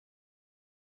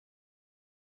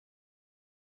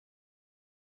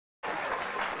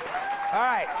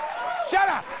right. Shut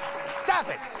up. Stop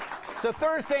it. So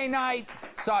Thursday night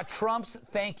saw Trump's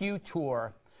thank you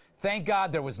tour. Thank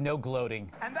God there was no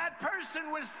gloating. And that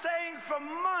person was saying for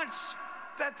months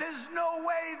that there's no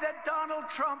way that Donald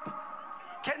Trump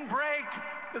can break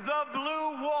the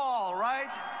blue wall, right?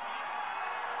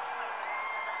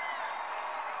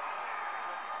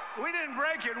 We didn't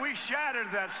break it. We shattered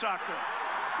that sucker.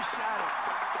 We shattered.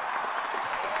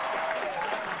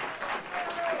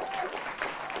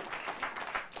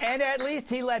 And at least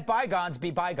he let bygones be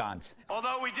bygones.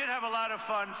 Although we did have a lot of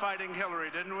fun fighting Hillary,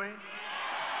 didn't we?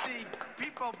 The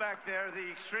people back there,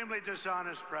 the extremely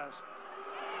dishonest press.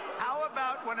 How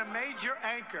about when a major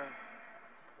anchor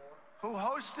who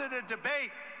hosted a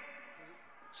debate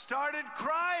started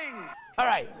crying? All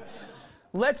right,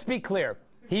 let's be clear.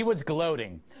 He was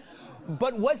gloating.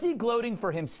 But was he gloating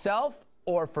for himself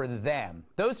or for them?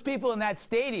 Those people in that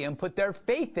stadium put their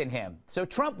faith in him. So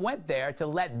Trump went there to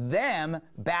let them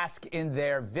bask in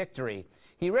their victory.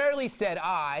 He rarely said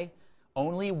I,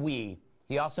 only we.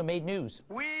 He also made news.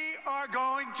 We are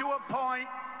going to appoint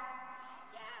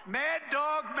Mad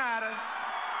Dog Mattis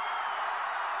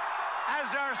as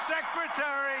our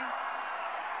Secretary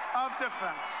of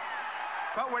Defense.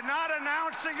 But we're not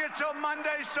announcing it till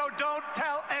Monday, so don't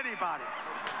tell anybody.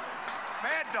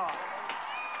 Mad Dog.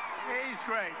 He's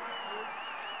great.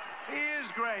 He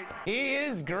is great. He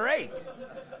is great.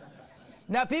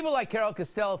 Now, people like Carol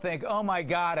Costello think, oh, my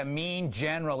God, a mean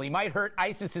general. He might hurt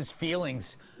ISIS's feelings.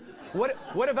 What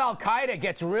if Al-Qaeda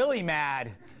gets really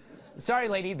mad? Sorry,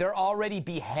 lady, they're already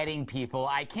beheading people.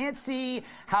 I can't see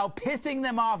how pissing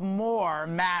them off more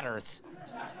matters.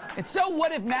 And so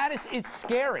what if Mattis is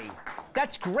scary?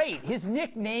 That's great. His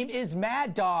nickname is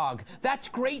Mad Dog. That's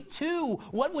great, too.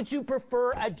 What would you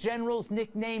prefer a general's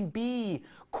nickname be?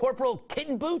 Corporal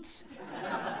Kitten Boots?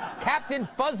 Captain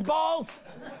Fuzzballs?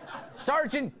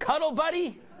 Sergeant Cuddle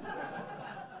Buddy?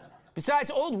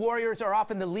 Besides, old warriors are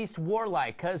often the least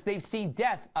warlike because they've seen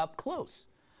death up close.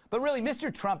 But really,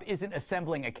 Mr. Trump isn't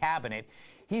assembling a cabinet.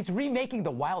 He's remaking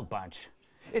the Wild Bunch.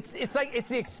 It's like it's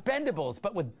the Expendables,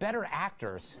 but with better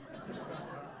actors.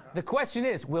 The question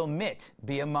is, will Mitt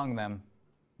be among them?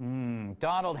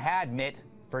 Donald had Mitt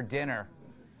for dinner.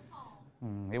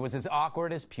 It was as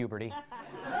awkward as puberty,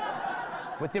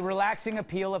 with the relaxing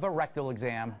appeal of a rectal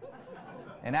exam.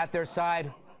 And at their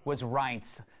side was Reince,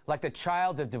 like the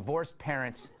child of divorced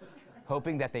parents,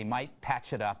 hoping that they might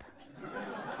patch it up.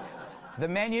 The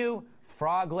menu,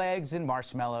 frog legs and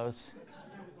marshmallows.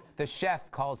 The chef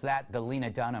calls that the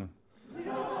Lena Dunham.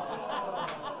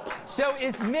 So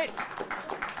is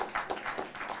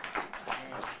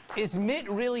Mitt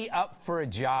really up for a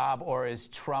job, or is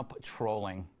Trump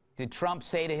trolling? Did Trump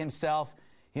say to himself,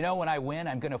 you know, when I win,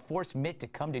 I'm going to force Mitt to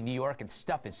come to New York and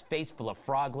stuff his face full of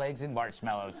frog legs and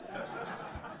marshmallows?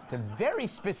 It's a very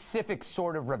specific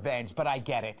sort of revenge, but I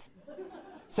get it.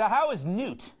 So how is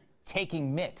Newt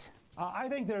taking Mitt? I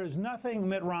think there is nothing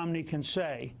Mitt Romney can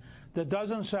say that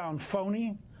doesn't sound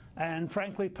phony and,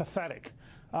 frankly, pathetic.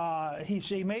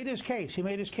 He made his case. He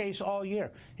made his case all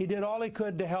year. He did all he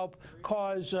could to help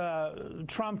cause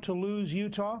Trump to lose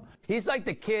Utah. He's like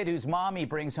the kid whose mommy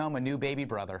brings home a new baby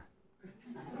brother.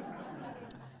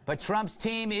 But Trump's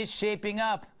team is shaping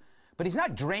up. But he's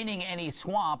not draining any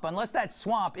swamp, unless that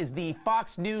swamp is the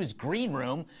Fox News green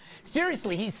room.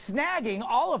 Seriously, he's snagging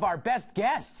all of our best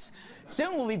guests.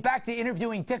 Soon we'll be back to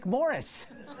interviewing Dick Morris.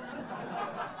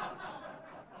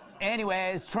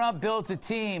 Anyways, Trump builds a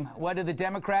team. What do the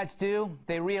Democrats do?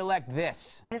 They re-elect this.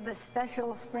 I have a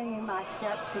special spring in my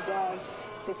step today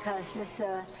because this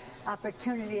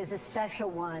opportunity is a special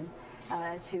one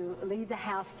to lead the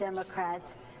House Democrats,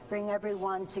 bring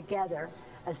everyone together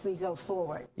as we go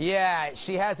forward. Yeah,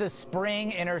 she has a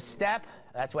spring in her step.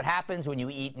 That's what happens when you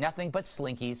eat nothing but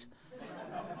Slinkies.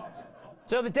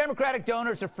 So the Democratic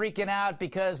donors are freaking out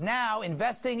because now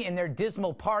investing in their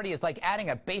dismal party is like adding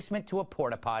a basement to a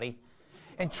porta potty.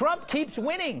 And Trump keeps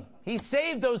winning. He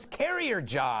saved those carrier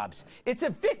jobs. It's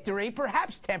a victory,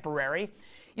 perhaps temporary.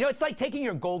 You know, it's like taking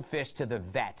your goldfish to the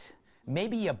vet.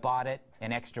 Maybe you bought it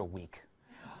an extra week.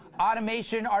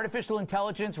 Automation, artificial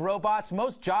intelligence, robots,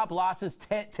 most job losses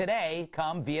today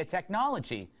come via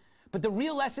technology. But the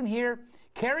real lesson here,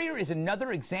 Carrier is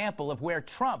another example of where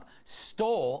Trump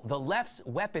stole the left's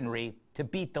weaponry to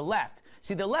beat the left.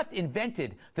 See, the left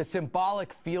invented the symbolic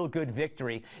feel-good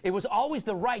victory. It was always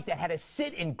the right that had to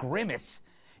sit and grimace.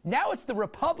 Now it's the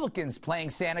Republicans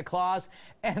playing Santa Claus,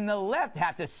 and the left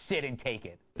have to sit and take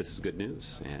it. This is good news,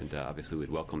 and obviously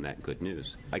we'd welcome that good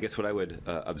news. I guess what I would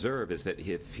observe is that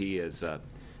if he is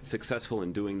successful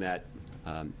in doing that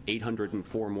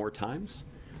 804 more times,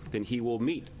 then he will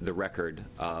meet the record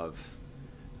of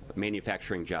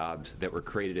manufacturing jobs that were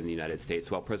created in the United States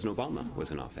while President Obama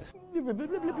was in office.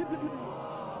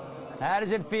 How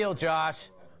does it feel, Josh,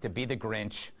 to be the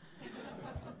Grinch?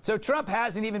 So Trump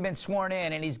hasn't even been sworn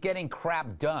in, and he's getting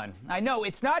crap done. I know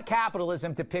it's not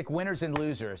capitalism to pick winners and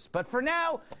losers, but for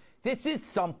now, this is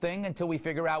something until we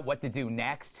figure out what to do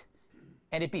next.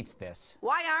 And it beats this.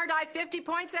 Why aren't I 50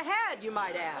 points ahead, you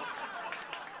might ask?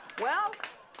 Well,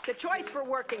 the choice for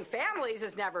working families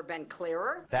has never been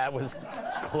clearer. That was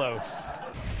close.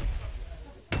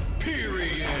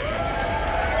 Period.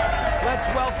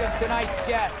 Let's welcome tonight's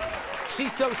guest.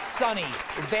 She's so sunny,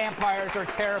 the vampires are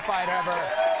terrified of her.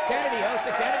 Kennedy, host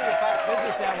of Kennedy at Fox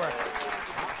Business Network.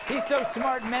 He's so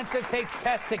smart, Mensa takes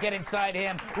tests to get inside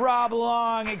him. Rob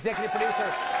Long, executive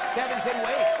producer. Kevin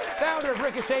Wade, founder of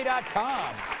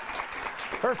Ricochet.com.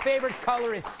 Her favorite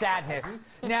color is sadness.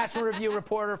 National Review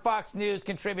reporter, Fox News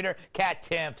contributor, Kat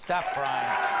Timpf. Stop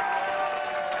crying.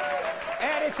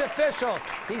 And it's official.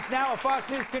 He's now a Fox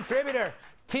News contributor.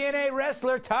 TNA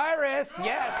wrestler, Tyrus.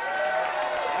 Yes.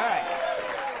 All right.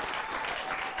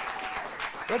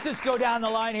 Let's just go down the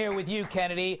line here with you,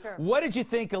 Kennedy. Sure. What did you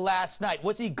think of last night?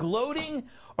 Was he gloating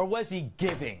or was he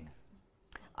giving?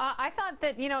 I thought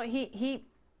that, you know, he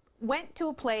went to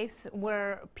a place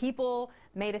where people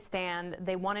made a stand.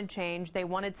 They wanted change. They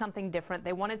wanted something different.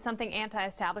 They wanted something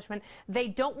anti-establishment. They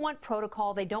don't want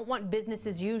protocol. They don't want business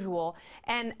as usual.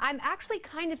 And I'm actually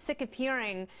kind of sick of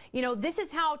hearing, you know, this is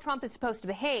how Trump is supposed to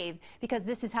behave because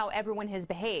this is how everyone has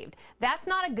behaved. That's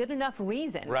not a good enough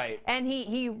reason. Right. And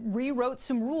he rewrote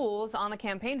some rules on the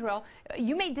campaign trail.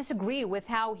 You may disagree with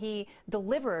how he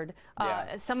delivered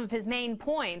some of his main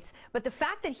points, but the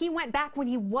fact that he went back when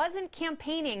he wasn't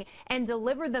campaigning and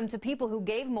delivered them to people who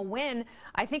gave him a win,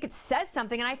 I think it says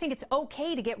something, and I think it's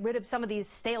okay to get rid of some of these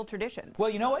stale traditions. Well,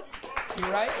 you know what?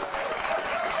 You're right.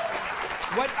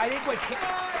 I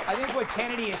think what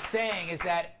Kennedy is saying is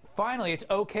that finally it's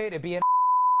okay to be an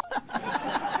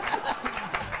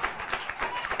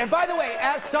And by the way,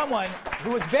 as someone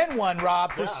who has been one,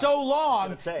 Rob, for so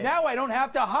long, now I don't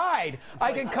have to hide.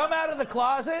 I can come out of the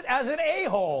closet as an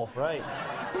a-hole. Right.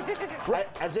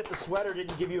 As if the sweater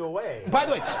didn't give you away. By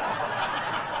the way,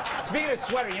 speaking of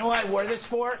sweater, you know what I wore this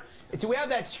for? Do we have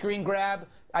that screen grab?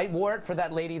 I wore it for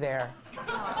that lady there. Isn't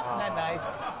that nice?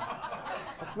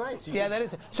 That's nice. Yeah, that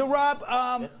is. So,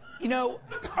 Rob, you know,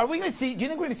 are we going to see, do you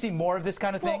think we're going to see more of this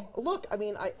kind of thing? Well, look, I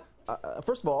mean,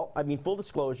 first of all, I mean, full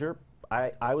disclosure,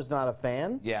 I was not a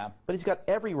fan. Yeah. But he's got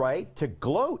every right to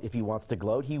gloat if he wants to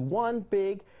gloat. He won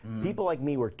big. People like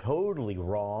me were totally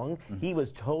wrong. He was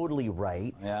totally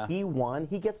right. Yeah. He won.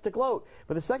 He gets to gloat.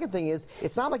 But the second thing is,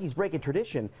 it's not like he's breaking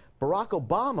tradition. Barack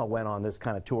Obama went on this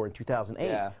kind of tour in 2008.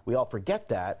 Yeah. We all forget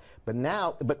that. But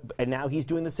now, now he's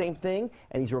doing the same thing,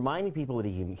 and he's reminding people that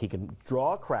he can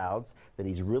draw crowds, that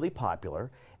he's really popular.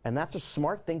 And that's a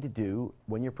smart thing to do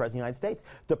when you're President of the United States.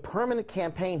 The permanent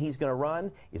campaign he's going to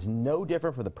run is no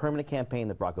different from the permanent campaign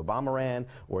that Barack Obama ran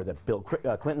or that Bill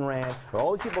Clinton ran or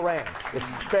all these people ran.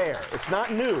 It's fair. It's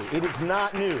not new. It is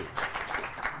not new.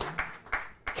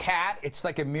 Cat, it's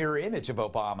like a mirror image of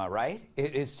Obama, right?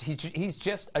 It is. He's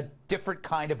just a different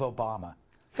kind of Obama.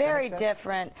 Very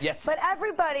different. Yes. But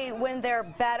everybody, when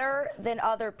they're better than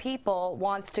other people,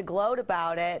 wants to gloat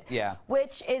about it. Yeah.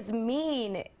 Which is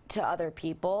mean to other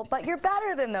people, but you're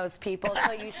better than those people,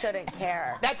 so you shouldn't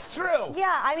care. That's true.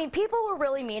 Yeah, I mean, people were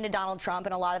really mean to Donald Trump,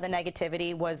 and a lot of the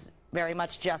negativity was very much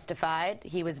justified.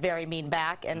 He was very mean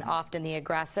back and often the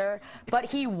aggressor, but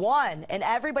he won, and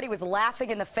everybody was laughing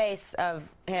in the face of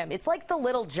him. It's like the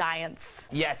Little Giants.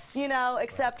 Yes. You know,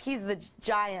 except he's the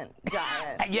giant.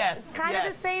 Yes. It's kind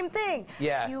of the same thing.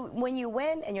 Yeah. When you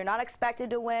win and you're not expected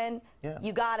to win,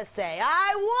 you got to say,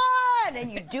 I won! And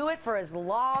you do it for as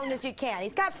long as you can.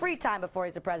 He's got free time before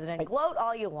he's the president. Gloat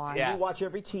all you want. Yeah. You watch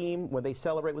every team, when they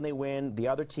celebrate when they win, the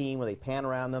other team, when they pan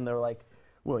around them, they're like,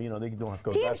 well, you know, they don't have to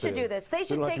go Teams should do this. They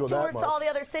should take tours to all the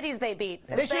other cities they beat.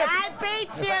 They should. I beat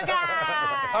you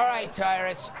guys! All right,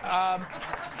 Tyrus.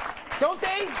 Don't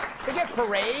they? They get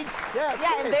parades.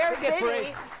 Yeah, in their they get city.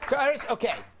 Parades. Tyrus,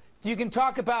 okay. You can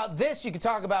talk about this. You can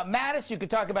talk about Mattis. You can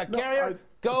talk about Carrier.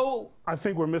 I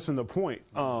think we're missing the point.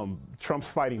 Trump's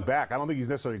fighting back. I don't think he's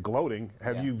necessarily gloating.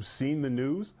 Have you seen the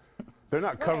news? They're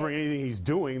not covering anything he's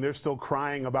doing. They're still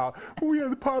crying about, we have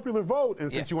the popular vote. And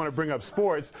since you want to bring up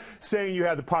sports, saying you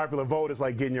had the popular vote is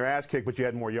like getting your ass kicked, but you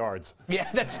had more yards.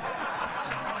 Yeah, that's...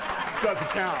 Doesn't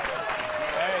count.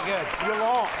 Very good. You're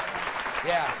wrong.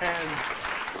 Yeah.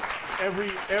 And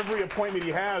every appointment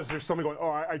he has, there's somebody going,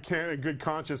 oh, I can't in good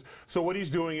conscience. So what he's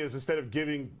doing is, instead of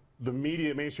giving the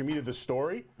media, mainstream media, the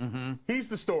story, he's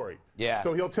the story. Yeah.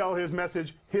 So he'll tell his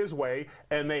message his way,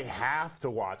 and they have to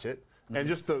watch it. And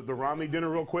just the Romney dinner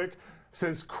real quick,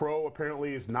 since crow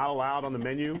apparently is not allowed on the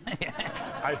menu,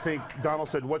 I think Donald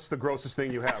said, what's the grossest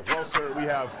thing you have? Well, sir,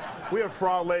 we have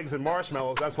frog legs and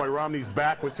marshmallows. That's why Romney's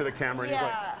back was to the camera. And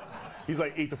he's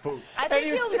like, eat the food. I think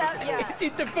he'll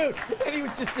eat the food. And he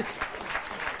was just...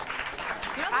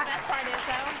 You know what the best part is,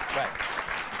 though? Right.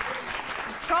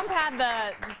 Trump had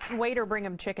the waiter bring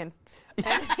him chicken.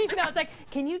 And, it's like,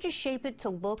 can you just shape it to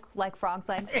look like frog's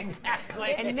legs?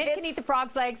 Exactly. And Mitt can eat the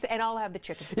frog's legs, and I'll have the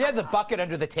chicken. He had the bucket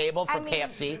under the table from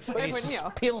KFC. But he's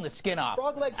peeling the skin off.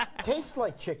 Frog legs taste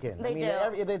like chicken. They do.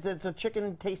 It's a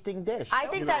chicken-tasting dish. I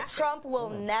think that Trump will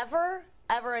never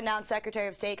ever announce Secretary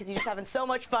of State because he's just having so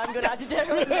much fun going out to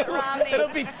dinner with Mitt Romney.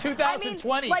 It'll be 2020.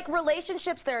 I mean, like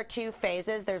relationships, there are two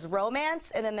phases. There's romance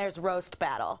and then there's roast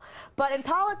battle. But in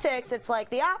politics, it's like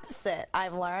the opposite,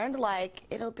 I've learned. Like,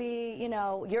 it'll be,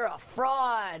 you're a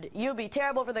fraud. You'll be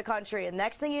terrible for the country. And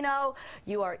next thing you know,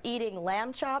 you are eating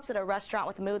lamb chops at a restaurant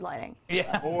with mood lighting.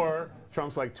 Yeah. Or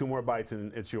Trump's like, 2 more bites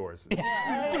and it's yours.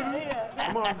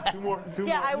 Come on, 2 more.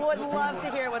 I would love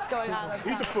to hear what's going on.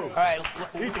 Eat the food. All right.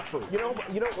 Eat the food.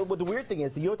 You know what the weird thing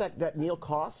is? You know what that meal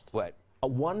cost? What?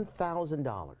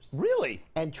 $1,000. Really?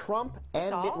 And Trump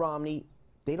and Mitt Romney,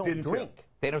 they don't drink.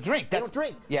 They don't drink. They don't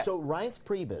drink. Yeah. So Reince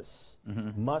Priebus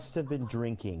must have been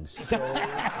drinking. So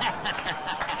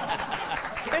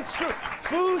it's true.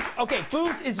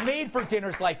 Food is made for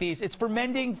dinners like these. It's for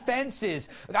mending fences.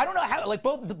 I don't know how. Like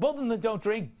both of them that don't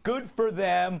drink. Good for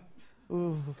them.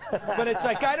 But it's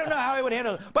like, I don't know how I would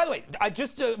handle it. By the way,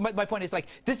 my point is, like,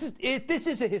 this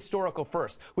is a historical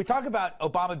first. We talk about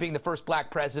Obama being the first black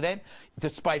president,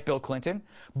 despite Bill Clinton,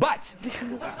 but...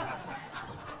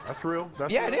 That's real.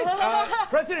 It is.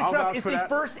 President Trump is the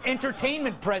first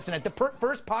entertainment president, the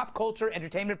first pop culture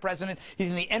entertainment president. He's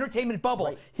in the entertainment bubble.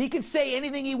 Right. He can say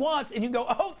anything he wants, and you go,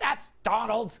 oh, that's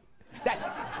Donald.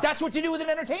 That's what you do with an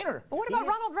entertainer. But what about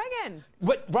Ronald Reagan?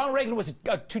 But Ronald Reagan was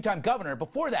a 2-time governor.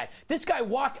 Before that, this guy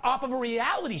walked off of a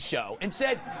reality show and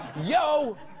said,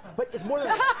 yo. But it's more than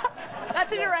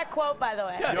That's a direct quote, by the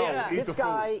way. This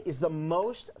guy is the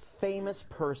most famous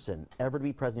person ever to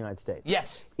be president of the United States.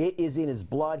 Yes. It is in his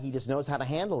blood. He just knows how to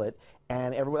handle it.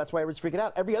 And that's why everyone's freaking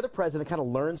out. Every other president kind of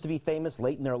learns to be famous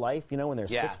late in their life, when they're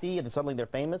 60 and then suddenly they're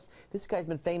famous. This guy's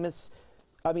been famous,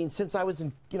 since I was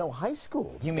in, high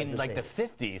school. You mean like the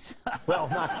 50s? Well,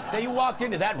 not... So you walked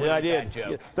into that really bad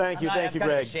joke. Yeah, thank you, I'm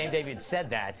Greg. ashamed David said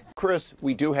that. Chris,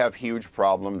 we do have huge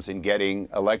problems in getting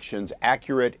elections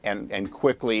accurate and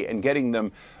quickly and getting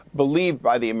them believed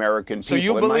by the American people. So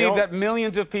you believe that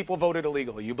millions of people voted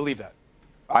illegally? You believe that?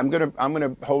 I'm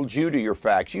gonna hold you to your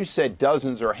facts. You said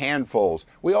dozens or handfuls.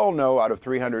 We all know out of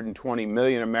 320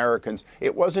 million Americans,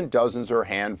 it wasn't dozens or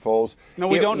handfuls. No,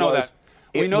 we don't know that.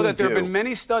 We know that there have been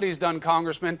many studies done,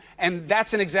 Congressman, and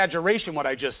that's an exaggeration, what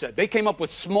I just said. They came up with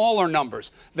smaller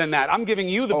numbers than that. I'm giving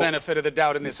you the benefit of the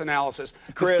doubt in this analysis.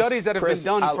 The studies that have been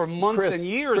done for months and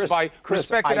years by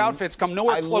respected outfits come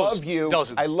nowhere close.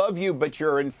 Dozens. I love you, but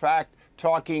you're in fact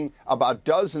talking about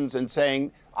dozens and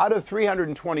saying out of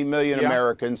 320 million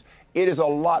Americans, it is a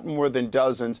lot more than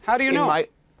dozens. How do you know?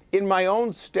 In my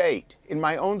own state, in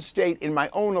my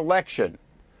own election,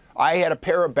 I had a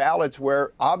pair of ballots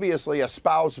where obviously a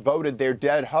spouse voted their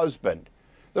dead husband.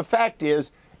 The fact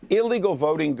is, illegal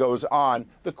voting goes on.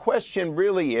 The question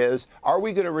really is, are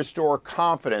we going to restore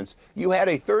confidence? You had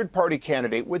a third-party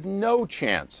candidate with no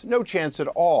chance at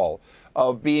all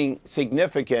of being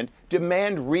significant,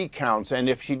 demand recounts, and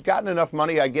if she'd gotten enough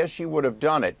money, I guess she would have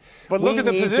done it. But look at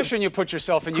the position you put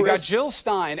yourself in. You got Jill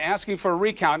Stein asking for a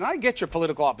recount, and I get your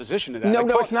political opposition to that. No,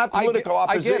 it's not political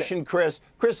opposition, Chris.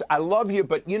 Chris, I love you,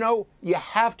 but you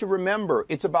have to remember,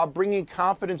 it's about bringing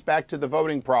confidence back to the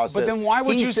voting process. But then why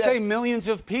would you say millions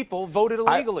of people voted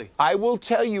illegally? I will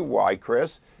tell you why,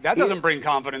 Chris. That doesn't bring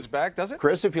confidence back, does it?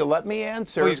 Chris, if you'll let me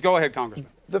answer. Please go ahead,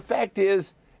 Congressman. The fact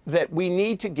is that we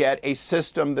need to get a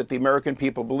system that the American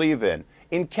people believe in.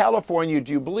 In California,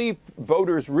 do you believe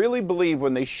voters really believe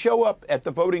when they show up at the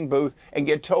voting booth and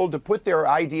get told to put their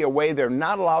ID away, they're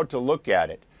not allowed to look at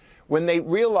it? When they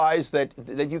realize that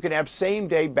you can have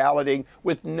same-day balloting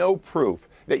with no proof,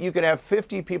 that you can have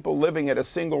 50 people living at a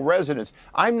single residence.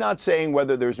 I'm not saying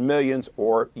whether there's millions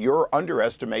or your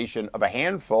underestimation of a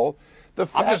handful. The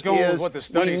fact is, with what the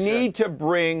study we need to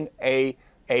bring a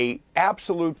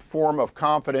absolute form of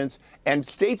confidence, and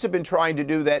states have been trying to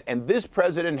do that, and this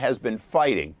president has been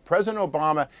fighting. President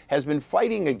Obama has been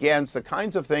fighting against the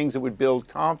kinds of things that would build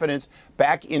confidence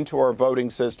back into our voting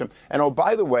system. And oh,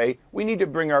 by the way, we need to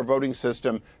bring our voting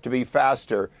system to be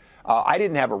faster. I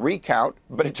didn't have a recount,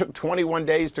 but it took 21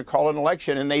 days to call an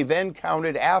election, and they then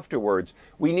counted afterwards.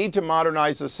 We need to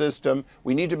modernize the system.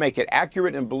 We need to make it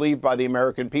accurate and believed by the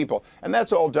American people. And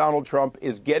that's all Donald Trump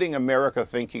is getting America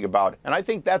thinking about. And I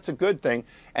think that's a good thing.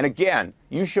 And again,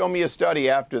 you show me a study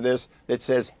after this that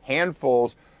says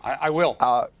handfuls. I will.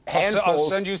 Handfuls, I'll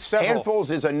send you several.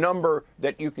 Handfuls is a number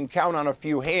that you can count on a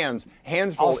few hands.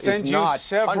 Handful is not hundreds of thousands. I'll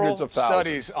send you several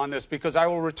studies on this because I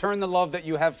will return the love that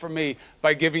you have for me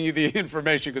by giving you the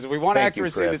information. Because if we want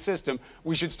accuracy in the system,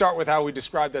 we should start with how we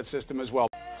describe that system as well.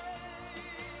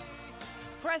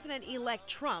 President-elect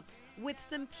Trump with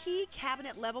some key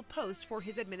cabinet-level posts for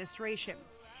his administration.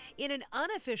 In an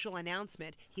unofficial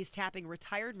announcement, he's tapping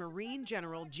retired Marine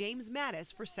General James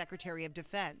Mattis for Secretary of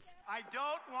Defense. I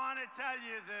don't want to tell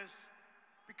you this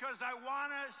because I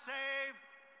want to save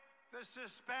the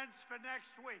suspense for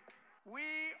next week. We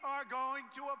are going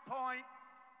to appoint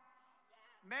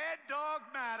Mad Dog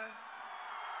Mattis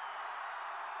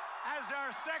as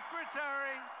our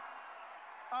Secretary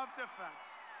of Defense.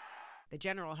 The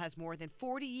general has more than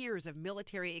 40 years of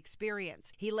military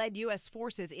experience. He led U.S.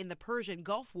 forces in the Persian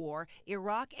Gulf War,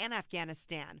 Iraq, and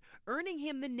Afghanistan, earning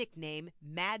him the nickname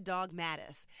Mad Dog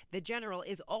Mattis. The general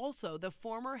is also the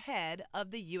former head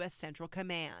of the U.S. Central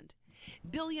Command.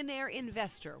 Billionaire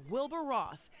investor Wilbur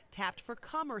Ross tapped for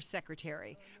Commerce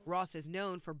Secretary. Ross is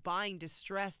known for buying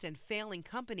distressed and failing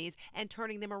companies and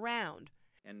turning them around.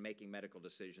 And making medical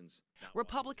decisions.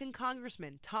 Republican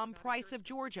Congressman Tom Price of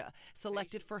Georgia,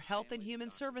 selected for Health and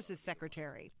Human Services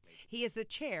Secretary. He is the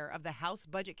chair of the House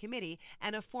Budget Committee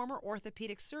and a former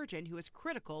orthopedic surgeon who is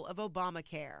critical of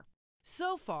Obamacare.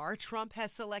 So far, Trump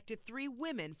has selected 3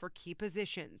 women for key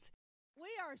positions. We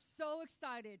are so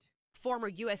excited. Former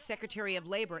U.S. Secretary of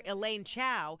Labor Elaine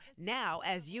Chao, now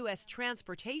as U.S.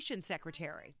 Transportation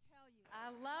Secretary.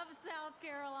 I love South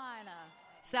Carolina.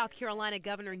 South Carolina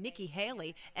Governor Nikki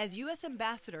Haley as U.S.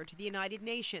 Ambassador to the United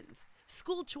Nations.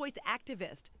 School choice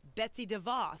activist Betsy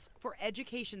DeVos for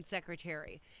Education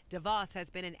Secretary. DeVos has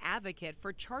been an advocate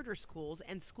for charter schools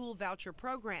and school voucher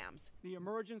programs. The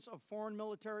emergence of foreign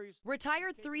militaries.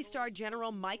 Retired 3-star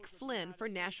General Mike Flynn for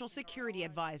National Security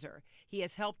Advisor. He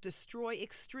has helped destroy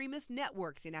extremist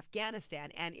networks in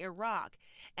Afghanistan and Iraq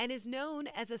and is known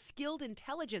as a skilled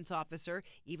intelligence officer,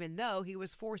 even though he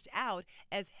was forced out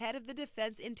as head of the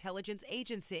Defense Intelligence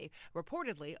Agency,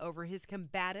 reportedly over his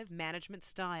combative management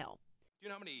style. Do you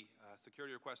know how many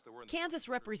security requests there were? Kansas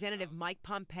Representative Mike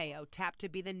Pompeo tapped to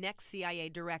be the next CIA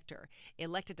director.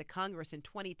 Elected to Congress in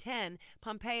 2010,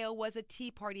 Pompeo was a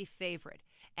Tea Party favorite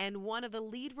and one of the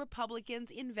lead Republicans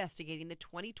investigating the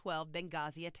 2012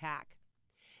 Benghazi attack.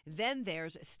 Then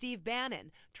there's Steve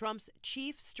Bannon, Trump's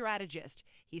chief strategist.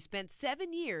 He spent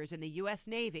 7 years in the U.S.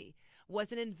 Navy,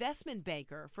 was an investment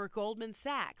banker for Goldman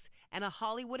Sachs, and a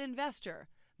Hollywood investor.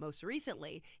 Most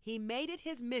recently, he made it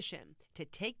his mission to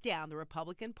take down the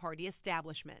Republican Party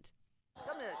establishment.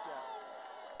 Come here,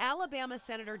 Jeff. Alabama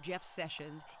Senator Jeff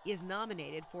Sessions is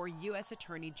nominated for U.S.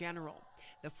 Attorney General.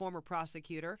 The former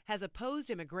prosecutor has opposed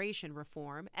immigration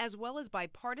reform as well as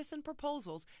bipartisan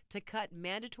proposals to cut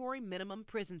mandatory minimum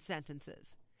prison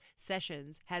sentences.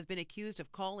 Sessions has been accused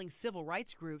of calling civil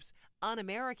rights groups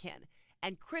un-American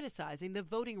and criticizing the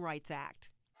Voting Rights Act.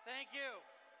 Thank you.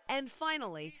 And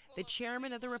finally, the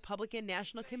chairman of the Republican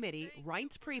National Committee,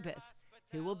 Reince Priebus,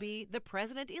 who will be the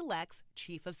president-elect's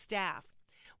chief of staff.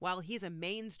 While he's a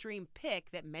mainstream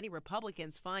pick that many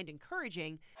Republicans find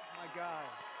encouraging, my God,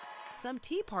 some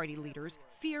Tea Party leaders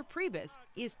fear Priebus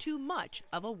is too much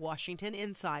of a Washington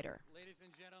insider. Ladies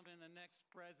and gentlemen, the next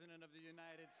president of the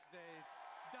United States,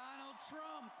 Donald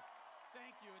Trump.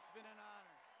 Thank you.